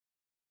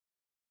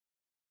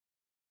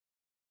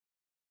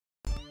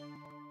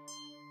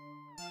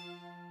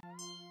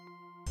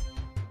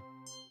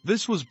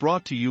This was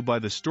brought to you by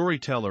The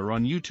Storyteller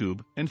on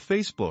YouTube and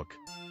Facebook.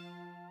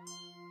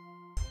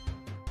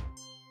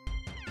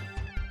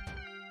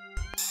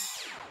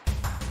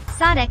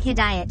 Sadeq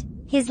Hedayat,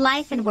 his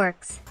life and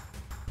works.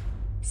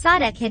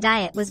 Sadeq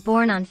Hedayat was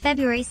born on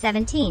February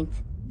 17,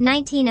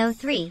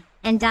 1903,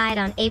 and died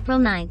on April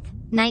 9,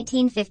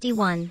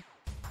 1951.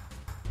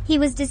 He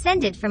was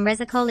descended from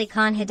Reza Qoli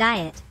Khan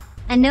Hedayat,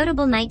 a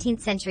notable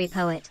 19th-century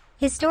poet,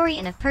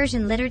 historian of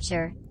Persian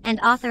literature, and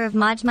author of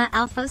Majma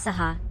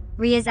al-Fosaha,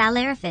 Riyaz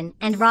al-Arifin,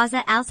 and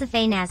Raza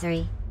al-Safai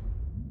Nazari.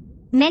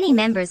 Many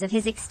members of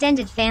his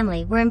extended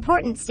family were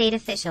important state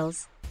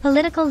officials,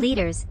 political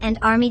leaders, and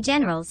army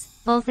generals,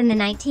 both in the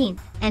 19th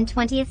and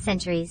 20th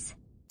centuries.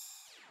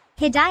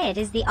 Hedayat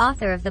is the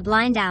author of The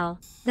Blind Owl,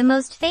 the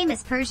most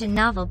famous Persian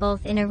novel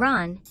both in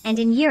Iran and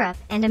in Europe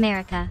and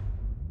America.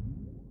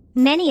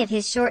 Many of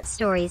his short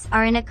stories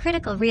are in a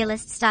critical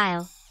realist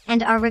style,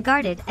 and are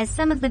regarded as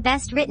some of the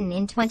best written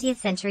in 20th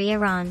century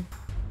Iran.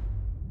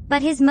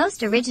 But his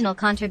most original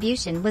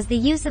contribution was the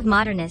use of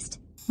modernist,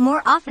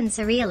 more often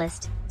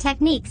surrealist,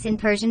 techniques in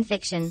Persian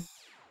fiction.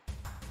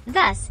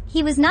 Thus,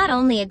 he was not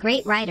only a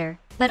great writer,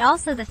 but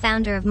also the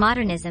founder of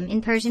modernism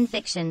in Persian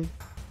fiction.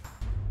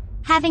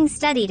 Having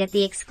studied at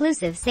the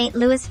exclusive St.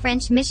 Louis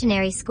French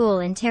Missionary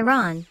School in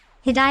Tehran,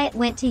 Hedayat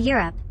went to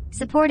Europe,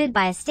 supported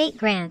by a state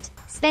grant,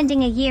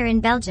 spending a year in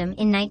Belgium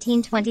in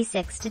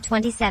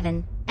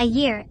 1926-27, a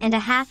year and a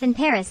half in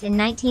Paris in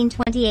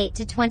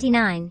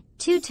 1928-29,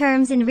 2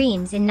 terms in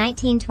Reims in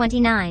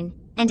 1929,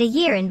 and a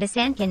year in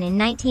Besançon in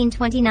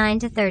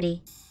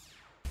 1929-30.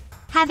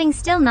 Having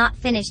still not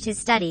finished his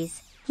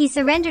studies, he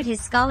surrendered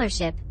his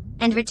scholarship,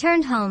 and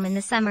returned home in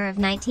the summer of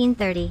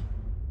 1930.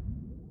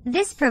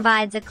 This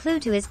provides a clue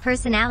to his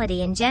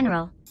personality in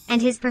general,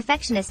 and his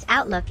perfectionist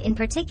outlook in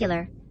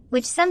particular,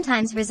 which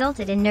sometimes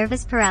resulted in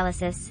nervous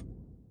paralysis.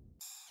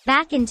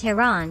 Back in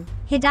Tehran,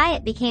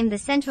 Hedayat became the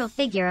central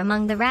figure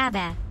among the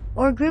Rab'a,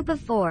 or Group of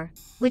Four,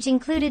 which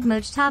included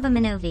Mojtaba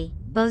Manovi,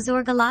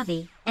 Bozorg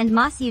Alavi, and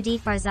Masoudi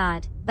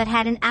Farzad, but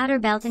had an outer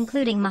belt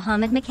including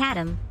Muhammad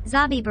Makadam,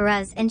 Zabi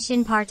Baraz and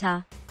Shin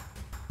Parta.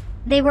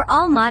 They were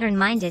all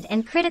modern-minded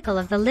and critical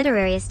of the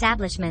literary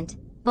establishment,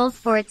 both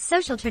for its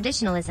social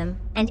traditionalism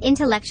and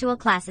intellectual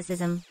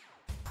classicism.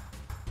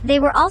 They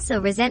were also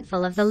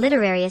resentful of the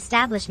literary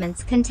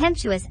establishment's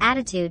contemptuous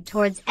attitude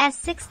towards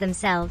S6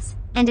 themselves,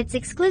 and its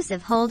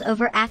exclusive hold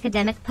over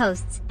academic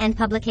posts and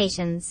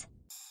publications.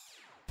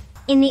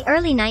 In the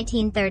early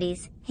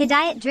 1930s,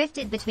 Hedayat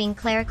drifted between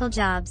clerical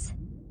jobs.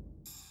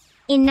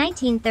 In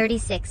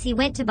 1936 he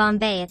went to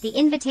Bombay at the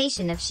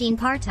invitation of Shin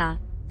Parta,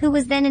 who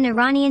was then an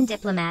Iranian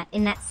diplomat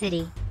in that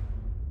city.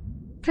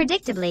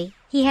 Predictably,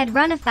 he had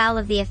run afoul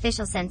of the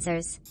official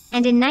censors,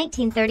 and in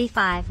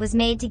 1935 was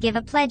made to give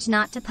a pledge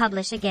not to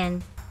publish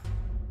again.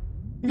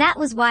 That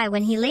was why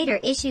when he later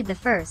issued the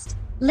first,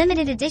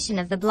 limited edition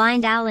of The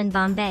Blind Owl in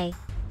Bombay,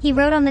 he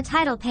wrote on the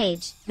title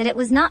page that it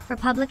was not for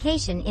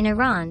publication in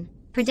Iran,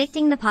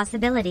 predicting the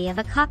possibility of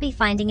a copy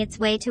finding its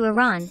way to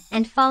Iran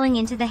and falling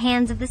into the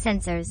hands of the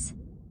censors.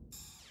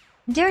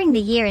 During the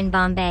year in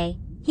Bombay,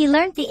 he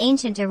learnt the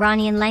ancient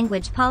Iranian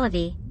language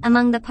Pahlavi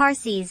among the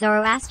Parsi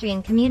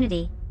Zoroastrian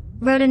community,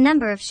 wrote a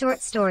number of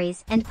short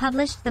stories and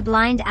published The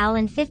Blind Owl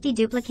in 50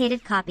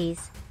 duplicated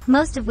copies,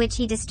 most of which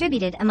he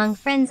distributed among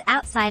friends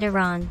outside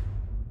Iran.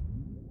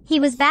 He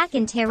was back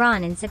in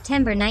Tehran in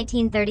September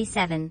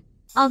 1937,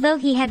 although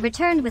he had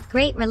returned with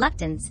great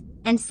reluctance,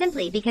 and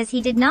simply because he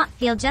did not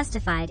feel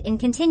justified in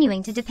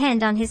continuing to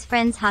depend on his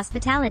friends'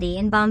 hospitality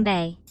in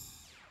Bombay.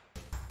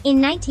 In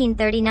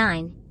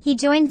 1939, he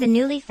joined the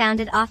newly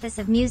founded Office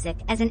of Music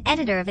as an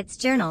editor of its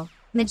journal,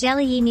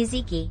 Majalai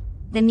Muziki,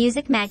 the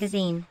music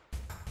magazine.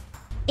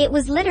 It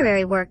was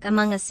literary work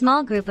among a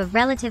small group of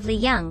relatively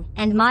young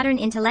and modern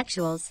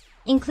intellectuals,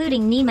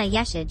 including Nima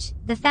Yushaj,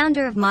 the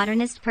founder of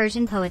modernist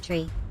Persian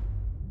poetry.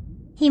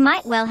 He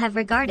might well have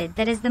regarded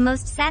that as the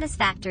most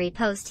satisfactory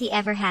post he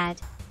ever had.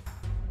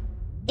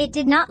 It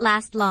did not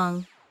last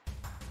long.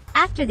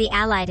 After the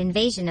Allied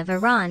invasion of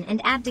Iran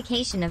and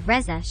abdication of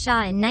Reza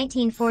Shah in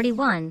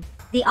 1941,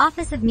 the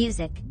Office of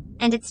Music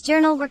and its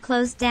journal were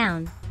closed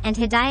down, and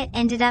Hedayat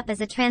ended up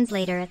as a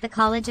translator at the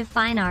College of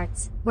Fine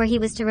Arts, where he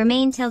was to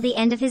remain till the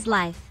end of his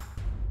life.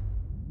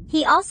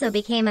 He also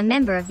became a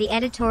member of the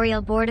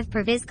editorial board of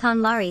Perviz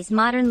Khan Lari's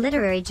modern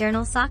literary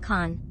journal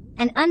Sakhan,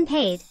 an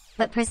unpaid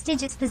but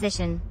prestigious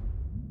position.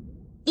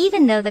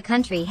 Even though the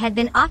country had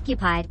been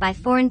occupied by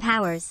foreign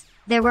powers,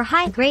 there were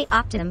great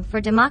optimism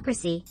for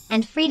democracy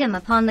and freedom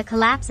upon the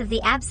collapse of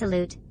the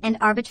absolute and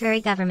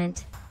arbitrary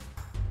government.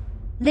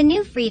 The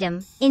new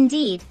freedom,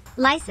 indeed,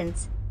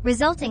 license,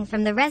 resulting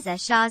from the Reza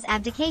Shah's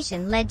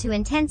abdication led to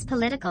intense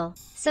political,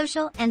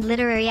 social, and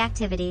literary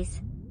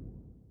activities.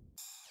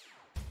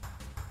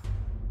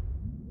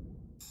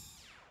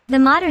 The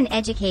modern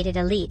educated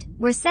elite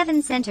were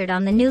centered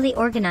on the newly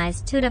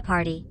organized Tudeh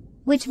Party,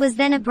 which was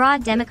then a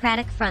broad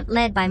democratic front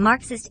led by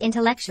Marxist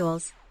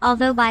intellectuals,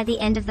 although by the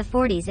end of the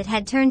 40s it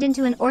had turned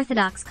into an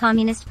orthodox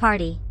communist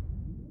party.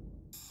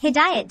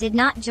 Hedayat did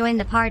not join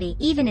the party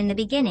even in the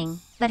beginning,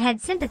 but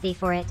had sympathy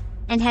for it,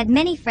 and had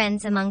many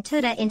friends among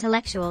Tuta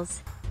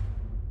intellectuals.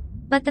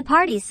 But the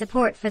party's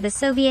support for the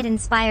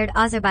Soviet-inspired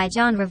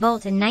Azerbaijan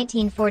revolt in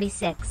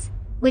 1946,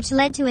 which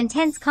led to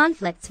intense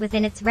conflicts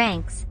within its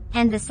ranks,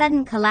 and the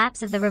sudden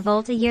collapse of the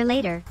revolt a year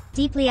later,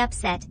 deeply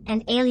upset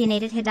and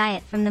alienated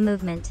Hedayat from the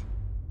movement.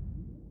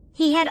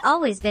 He had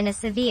always been a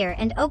severe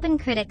and open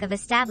critic of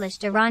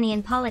established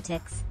Iranian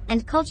politics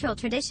and cultural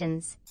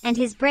traditions, and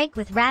his break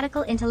with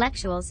radical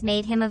intellectuals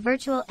made him a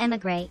virtual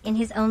émigré in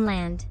his own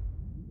land.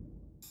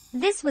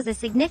 This was a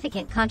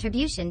significant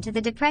contribution to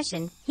the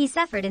depression he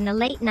suffered in the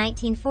late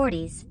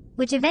 1940s,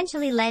 which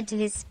eventually led to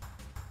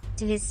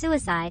his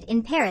suicide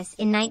in Paris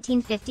in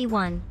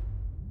 1951.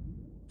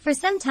 For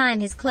some time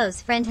his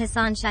close friend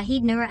Hassan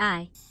Shahid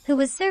Nouri, who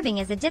was serving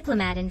as a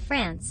diplomat in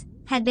France,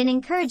 had been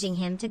encouraging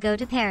him to go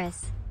to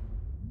Paris.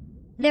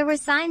 There were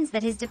signs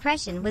that his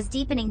depression was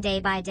deepening day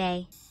by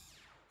day.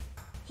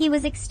 He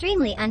was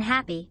extremely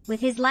unhappy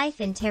with his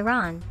life in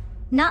Tehran,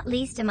 not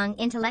least among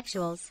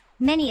intellectuals,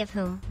 many of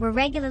whom were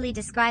regularly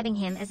describing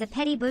him as a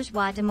petty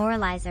bourgeois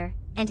demoralizer,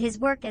 and his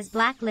work as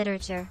black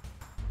literature.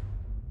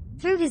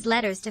 Through his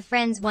letters to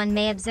friends one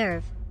may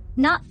observe,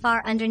 not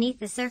far underneath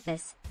the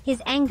surface,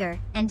 his anger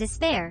and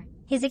despair,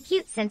 his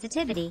acute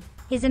sensitivity,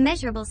 his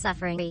immeasurable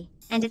suffering,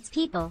 and its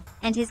people,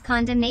 and his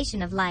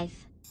condemnation of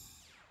life.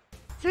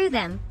 Through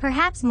them,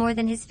 perhaps more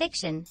than his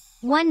fiction,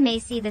 one may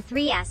see the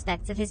three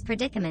aspects of his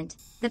predicament: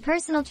 the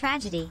personal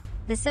tragedy,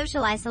 the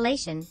social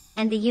isolation,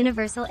 and the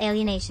universal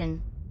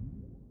alienation.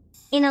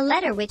 In a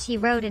letter which he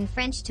wrote in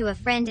French to a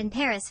friend in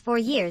Paris 4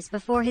 years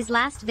before his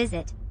last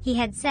visit, he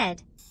had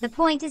said, "The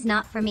point is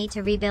not for me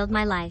to rebuild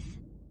my life.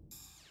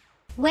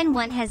 When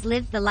one has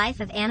lived the life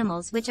of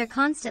animals which are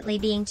constantly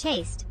being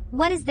chased,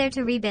 what is there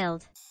to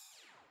rebuild?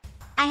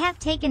 I have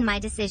taken my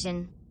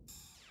decision.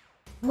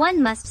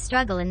 One must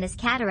struggle in this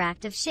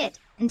cataract of shit,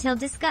 until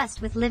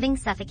disgust with living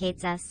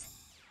suffocates us."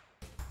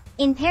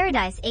 In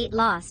Paradise 8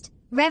 Lost,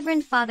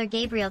 Reverend Father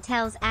Gabriel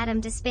tells Adam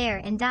despair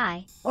and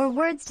die, or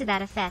words to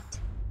that effect.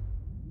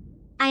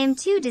 "I am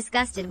too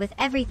disgusted with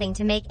everything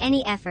to make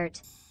any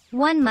effort.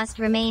 One must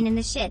remain in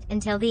the shit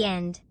until the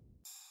end."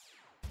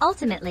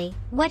 Ultimately,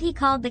 what he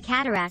called the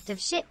cataract of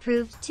shit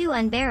proved too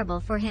unbearable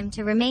for him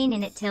to remain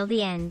in it till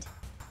the end.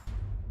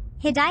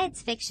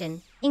 Hedayat's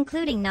fiction,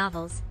 including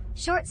novels,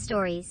 short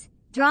stories,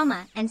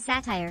 drama, and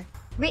satire,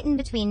 written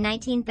between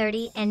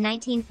 1930 and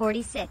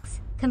 1946,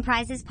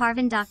 comprises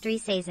Parvin Doctri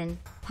Sazan,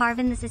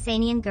 Parvin the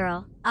Sasanian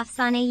Girl,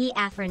 Afsane-i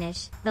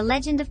Afrinish, The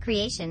Legend of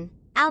Creation,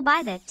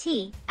 Al-Baida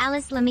T,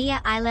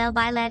 Al-Islamiyya Ilal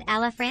Bilad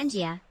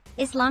Al-Afrangia,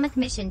 Islamic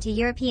Mission to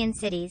European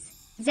Cities,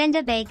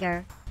 Zenda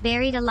Begar,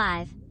 Buried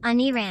Alive, On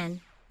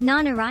Iran,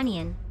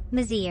 Non-Iranian,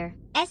 Mazir,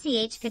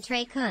 Seh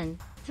Katre Kun,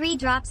 3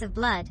 Drops of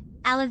Blood,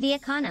 Alavia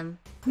Khanum,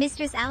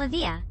 Mistress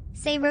Alavia,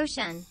 Se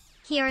Roshan,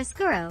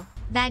 Chiaroscuro,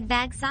 Vag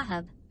Vag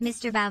Sahab,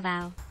 Mr. Bow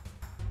Wow.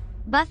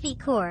 Buffy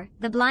Kaur,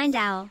 The Blind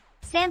Owl,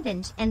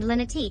 Sampinj and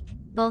Lunatique,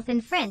 both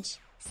in French,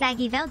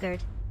 Sagi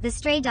Velgard, The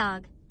Stray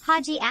Dog,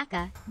 Haji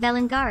Akka,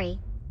 Velangari,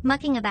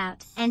 Mucking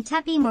About, and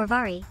Tupi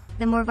Morvari,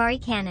 The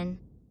Morvari Canon.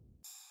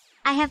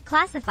 I have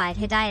classified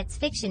Hedayat's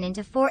fiction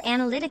into 4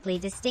 analytically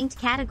distinct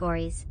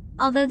categories,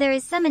 although there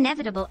is some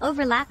inevitable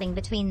overlapping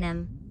between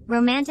them: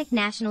 romantic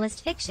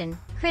nationalist fiction,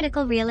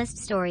 critical realist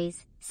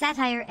stories,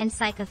 satire and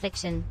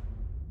psychofiction.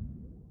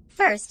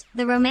 First,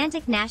 the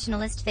romantic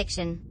nationalist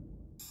fiction.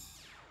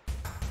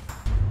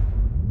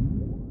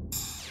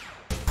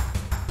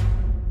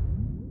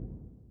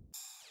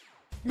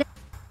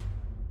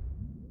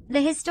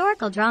 The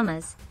historical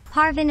dramas,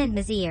 Parvin and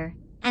Mazir,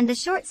 and the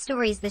short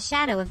stories The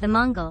Shadow of the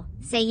Mongol,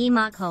 Sayi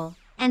Maghol,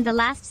 and The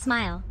Last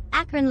Smile,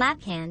 Akron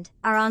Lapkhand,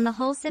 are on the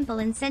whole simple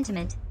in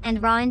sentiment,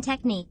 and raw in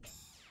technique.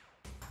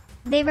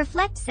 They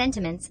reflect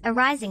sentiments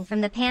arising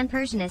from the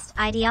Pan-Persianist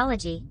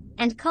ideology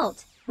and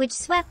cult, which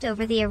swept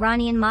over the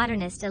Iranian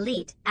modernist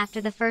elite after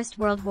the First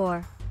World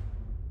War.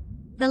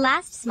 The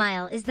Last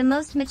Smile is the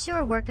most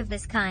mature work of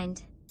this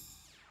kind.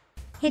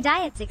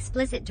 Hedayat's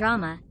explicit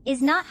drama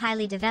is not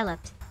highly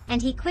developed,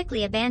 and he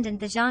quickly abandoned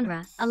the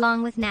genre,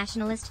 along with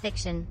nationalist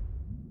fiction.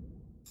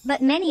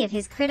 But many of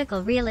his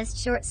critical realist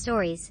short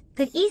stories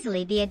could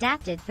easily be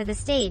adapted for the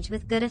stage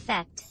with good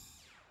effect.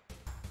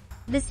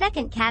 The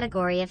second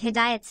category of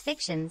Hedayat's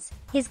fictions,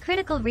 his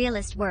critical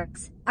realist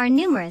works, are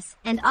numerous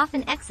and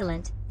often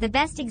excellent, the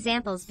best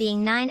examples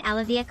being 9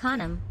 Alavia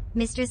Khanum,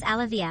 Mistress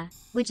Alavia,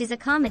 which is a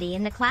comedy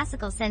in the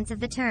classical sense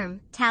of the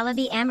term,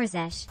 Talabi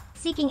Amarzesh,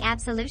 Seeking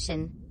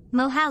Absolution,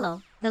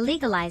 Mohalal, The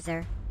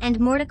Legalizer, and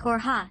Mordekor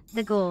Ha,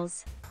 The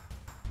Ghouls.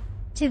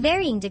 To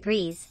varying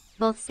degrees,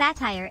 both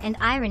satire and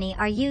irony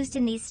are used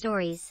in these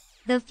stories,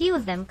 though few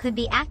of them could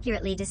be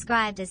accurately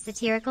described as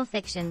satirical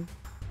fiction.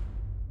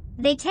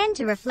 They tend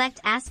to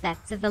reflect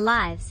aspects of the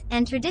lives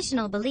and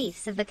traditional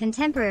beliefs of the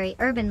contemporary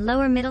urban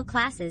lower middle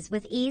classes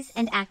with ease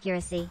and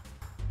accuracy.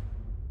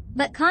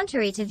 But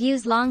contrary to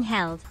views long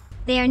held,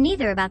 they are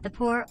neither about the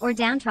poor or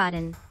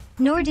downtrodden,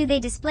 nor do they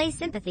display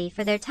sympathy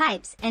for their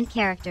types and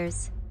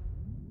characters.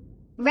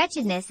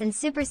 Wretchedness and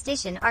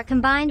superstition are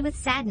combined with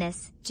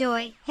sadness,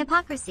 joy,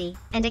 hypocrisy,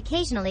 and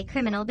occasionally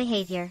criminal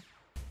behavior.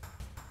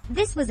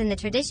 This was in the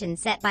tradition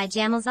set by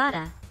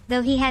Jamalzada,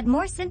 though he had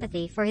more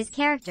sympathy for his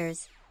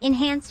characters,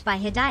 enhanced by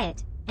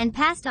Hedayat, and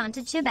passed on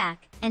to Chubak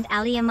and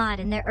Ali Ahmad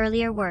in their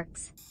earlier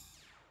works.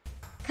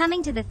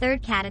 Coming to the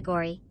third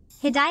category,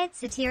 Hedayat's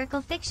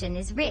satirical fiction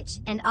is rich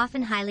and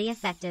often highly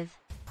effective.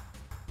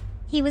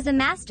 He was a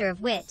master of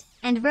wit,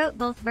 and wrote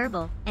both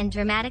verbal and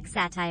dramatic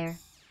satire.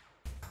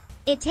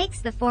 It takes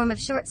the form of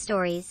short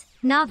stories,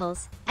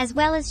 novels, as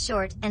well as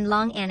short and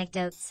long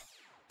anecdotes.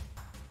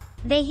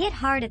 They hit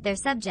hard at their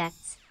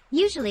subjects,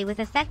 usually with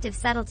effective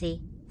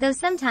subtlety, though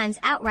sometimes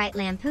outright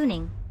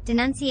lampooning,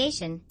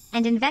 denunciation,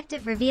 and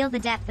invective reveal the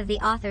depth of the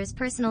author's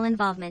personal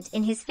involvement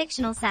in his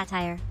fictional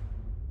satire.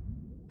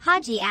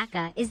 Haji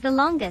Akka is the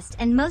longest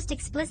and most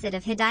explicit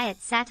of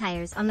Hedayat's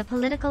satires on the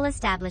political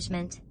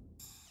establishment.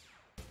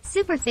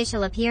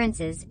 Superficial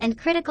appearances and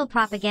critical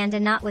propaganda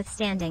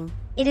notwithstanding,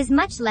 it is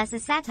much less a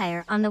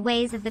satire on the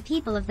ways of the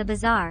people of the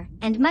bazaar,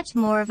 and much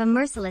more of a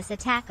merciless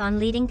attack on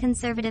leading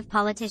conservative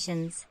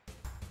politicians.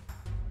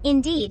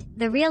 Indeed,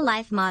 the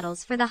real-life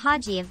models for the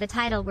Haji of the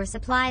title were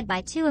supplied by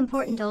two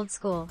important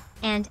old-school,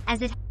 and,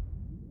 as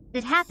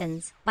it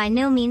happens, by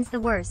no means the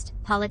worst,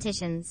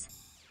 politicians.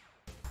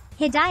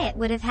 Hedayat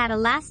would have had a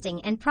lasting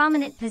and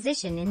prominent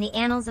position in the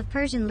annals of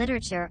Persian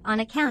literature on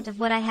account of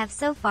what I have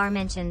so far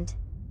mentioned.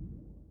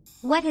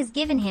 What has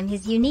given him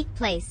his unique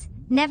place,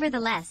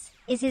 nevertheless,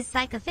 is his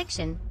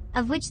psychofiction,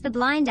 of which The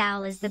Blind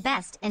Owl is the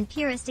best and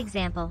purest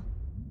example.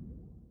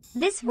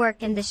 This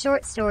work and the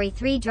short story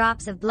 3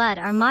 Drops of Blood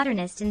are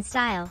modernist in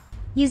style,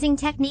 using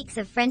techniques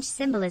of French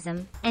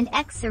symbolism and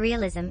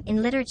ex-surrealism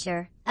in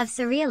literature, of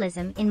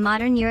surrealism in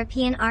modern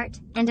European art,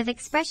 and of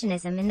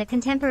expressionism in the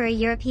contemporary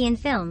European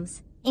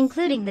films,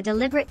 including the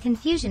deliberate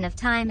confusion of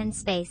time and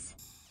space.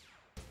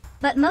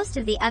 But most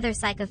of the other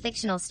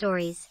psychofictional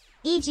stories,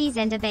 e.g.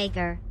 Zenda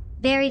Begar,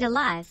 Buried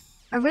Alive,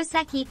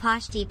 Arusaki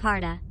Pashti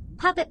Parda,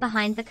 Puppet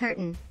Behind the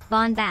Curtain,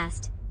 Bon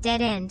Bast,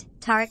 Dead End,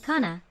 Tariq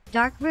Khana,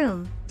 Dark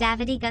Room,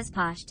 Davidi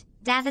Guzpasht,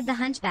 David the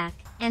Hunchback,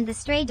 and The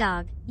Stray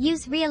Dog,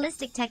 use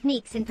realistic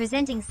techniques in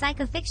presenting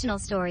psychofictional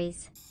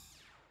stories.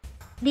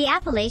 The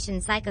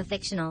appellation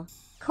psychofictional,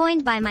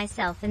 coined by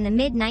myself in the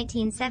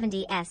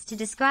mid-1970s to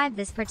describe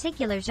this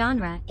particular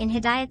genre in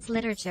Hedayat's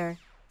literature,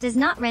 does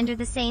not render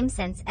the same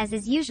sense as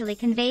is usually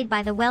conveyed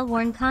by the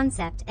well-worn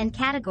concept and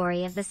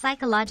category of the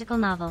psychological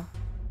novel.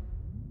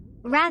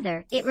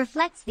 Rather, it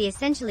reflects the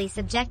essentially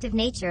subjective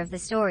nature of the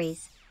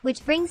stories,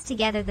 which brings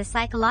together the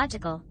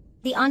psychological,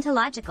 the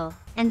ontological,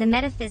 and the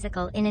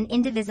metaphysical in an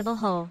indivisible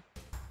whole.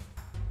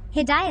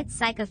 Hedayat's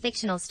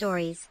psychofictional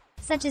stories,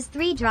 such as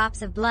 3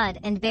 Drops of Blood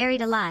and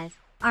Buried Alive,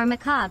 are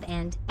macabre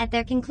and, at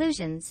their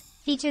conclusions,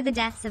 feature the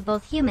deaths of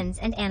both humans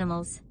and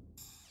animals.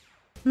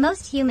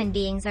 Most human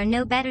beings are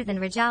no better than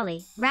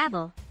Rajali,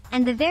 rabble,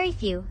 and the very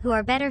few who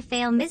are better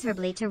fail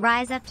miserably to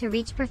rise up to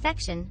reach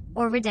perfection,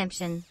 or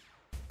redemption.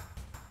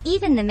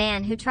 Even the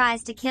man who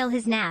tries to kill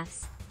his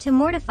nafs, to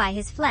mortify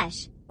his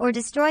flesh, or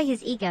destroy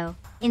his ego,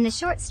 in the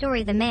short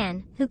story The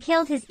Man Who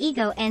Killed His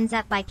Ego ends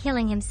up by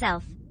killing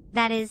himself,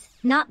 that is,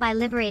 not by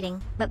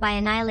liberating, but by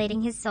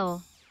annihilating his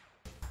soul.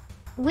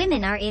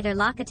 Women are either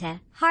lakate,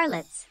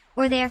 harlots,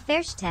 or they are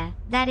fershte,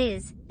 that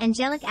is,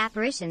 angelic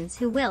apparitions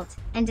who wilt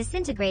and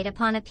disintegrate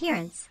upon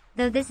appearance,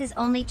 though this is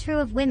only true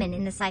of women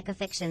in the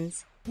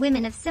psychofictions,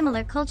 women of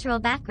similar cultural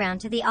background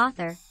to the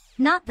author,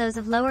 not those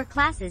of lower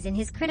classes in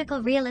his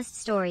critical realist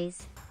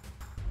stories.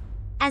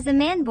 As a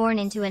man born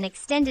into an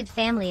extended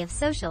family of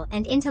social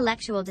and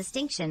intellectual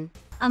distinction,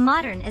 a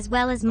modern as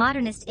well as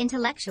modernist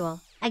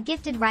intellectual, a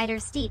gifted writer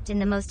steeped in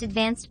the most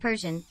advanced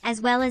Persian as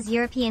well as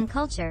European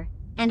culture,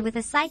 and with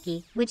a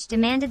psyche which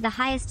demanded the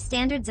highest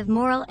standards of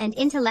moral and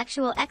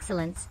intellectual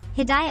excellence,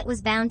 Hedayat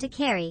was bound to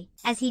carry,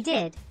 as he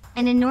did,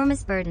 an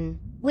enormous burden,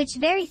 which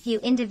very few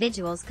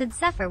individuals could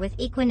suffer with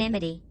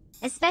equanimity,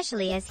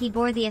 especially as he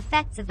bore the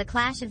effects of the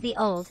clash of the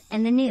old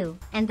and the new,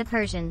 and the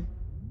Persian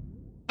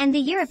and the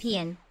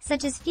European,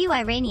 such as few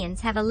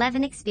Iranians have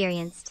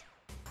experienced.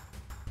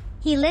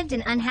 He lived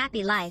an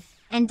unhappy life,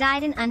 and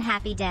died an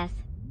unhappy death.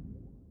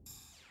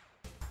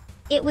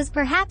 It was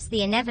perhaps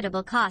the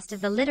inevitable cost of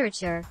the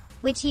literature,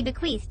 which he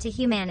bequeathed to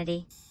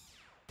humanity.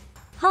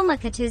 Homa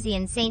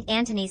Katuzian St.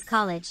 Antony's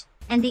College,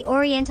 and the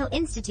Oriental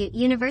Institute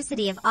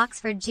University of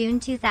Oxford June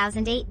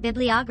 2008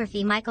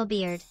 Bibliography Michael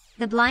Beard,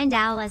 The Blind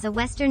Owl as a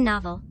Western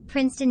Novel,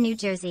 Princeton, New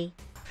Jersey.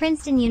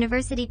 Princeton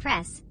University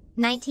Press,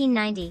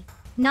 1990.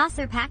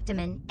 Nasser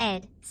Paktaman,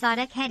 ed.,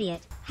 Sadeq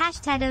Hedayat,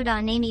 #Oda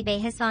Nami Bey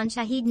Hassan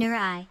Shahid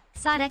Nur-I,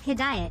 Sadeq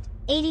Hedayat,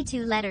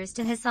 82 Letters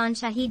to Hassan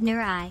Shahid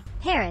Nur-I,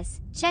 Paris,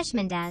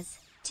 Cheshmandaz.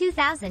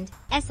 2000,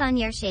 Ehsan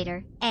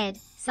Yershader, ed.,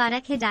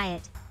 Sadeq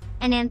Hedayat.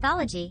 An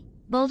Anthology,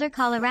 Boulder,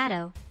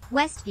 Colorado,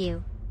 Westview,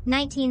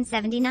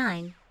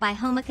 1979, by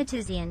Homa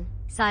Katuzian,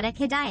 Sadeq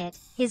Hedayat,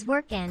 His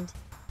Work and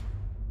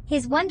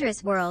His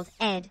Wondrous World,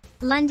 ed.,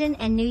 London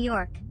and New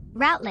York,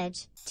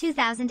 Routledge,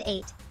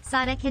 2008,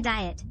 Sadeq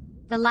Hedayat.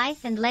 The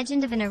Life and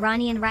Legend of an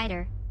Iranian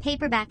Writer,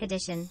 paperback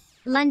edition,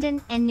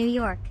 London and New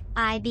York,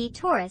 I.B.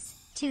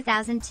 Taurus,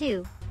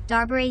 2002,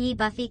 Darbareyi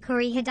Buffy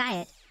Kuri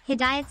Hedayat,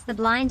 Hedayat's The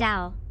Blind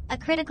Owl, a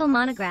critical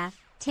monograph,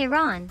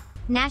 Tehran,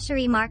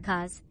 Nashri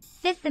Markaz,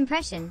 Fifth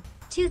Impression,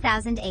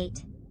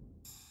 2008.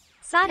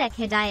 Sadeq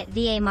Hedayat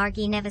va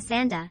Margi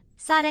Nevasanda,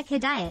 Sadeq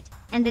Hedayat,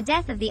 and the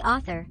Death of the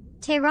Author,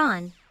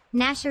 Tehran,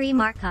 Nashri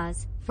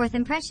Markaz, Fourth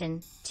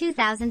Impression,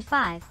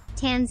 2005,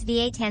 Tanz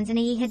va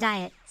Tanzania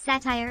Hedayat,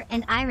 Satire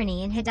and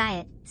Irony in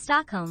Hedayat,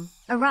 Stockholm,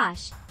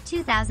 Arash,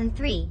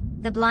 2003,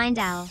 The Blind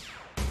Owl.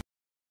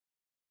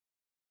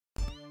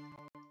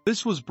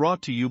 This was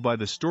brought to you by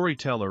The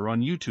Storyteller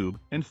on YouTube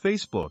and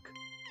Facebook.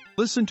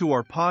 Listen to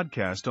our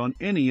podcast on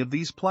any of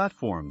these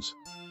platforms: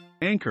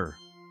 Anchor,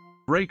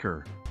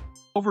 Breaker,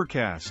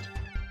 Overcast,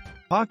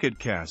 Pocket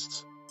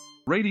Casts,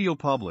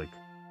 RadioPublic,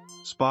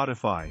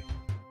 Spotify.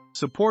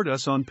 Support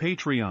us on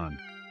Patreon.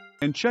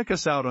 And check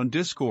us out on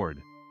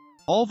Discord.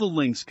 All the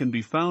links can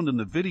be found in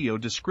the video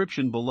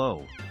description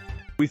below.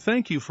 We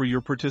thank you for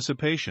your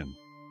participation.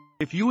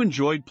 If you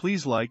enjoyed,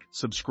 please like,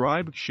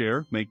 subscribe,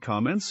 share, make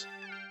comments.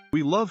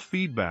 We love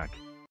feedback.